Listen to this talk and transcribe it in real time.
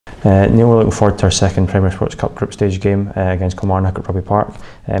Neil, we're looking forward to our second Premier Sports Cup group stage game against Kilmarnock at Rugby Park.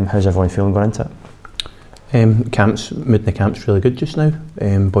 How's everyone feeling going into it? Mood in the camp's really good just now.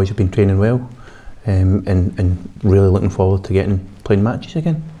 Boys have been training well, and really looking forward to playing matches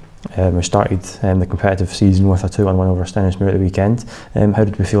again. We started the competitive season with a 2-1 win over Stennismuir at the weekend. How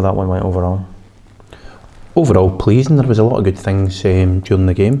did we feel that one went overall? Overall pleasing. There was a lot of good things during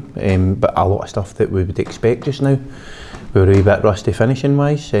the game, but a lot of stuff that we would expect just now. We were a wee bit rusty finishing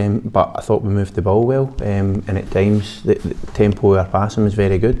wise, but I thought we moved the ball well, and at times the tempo of our passing was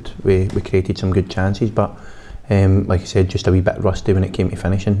very good. We created some good chances, but like I said, just a wee bit rusty when it came to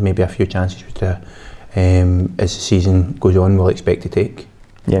finishing. Maybe a few chances which as the season goes on we'll expect to take.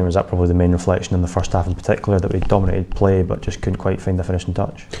 Yeah, and was that probably the main reflection in the first half in particular, that we dominated play but just couldn't quite find the finishing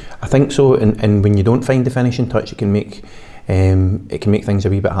touch? I think so, and when you don't find the finishing touch, it can make things a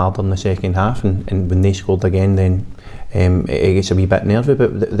wee bit harder in the second half, and when they scored again, then it gets a wee bit nervy,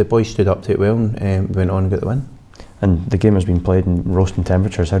 but the boys stood up to it well and went on and got the win. And the game has been played in roasting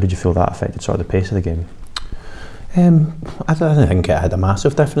temperatures. How did you feel that affected sort of the pace of the game? I don't think it had a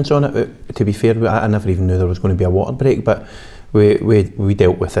massive difference on it. To be fair, I never even knew there was going to be a water break, but we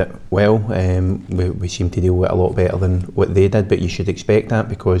dealt with it well. We seemed to deal with it a lot better than what they did, but you should expect that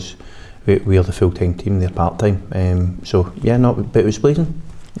because we are the full-time team, they're part-time. So yeah, but it was pleasing.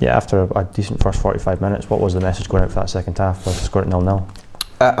 Yeah, after a decent first 45 minutes, what was the message going out for that second half with the score at 0-0?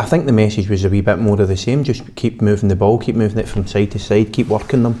 I think the message was a wee bit more of the same, just keep moving the ball, keep moving it from side to side, keep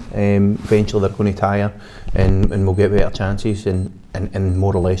working them. Eventually they're going to tire and we'll get better chances and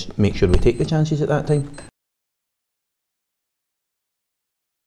more or less make sure we take the chances at that time.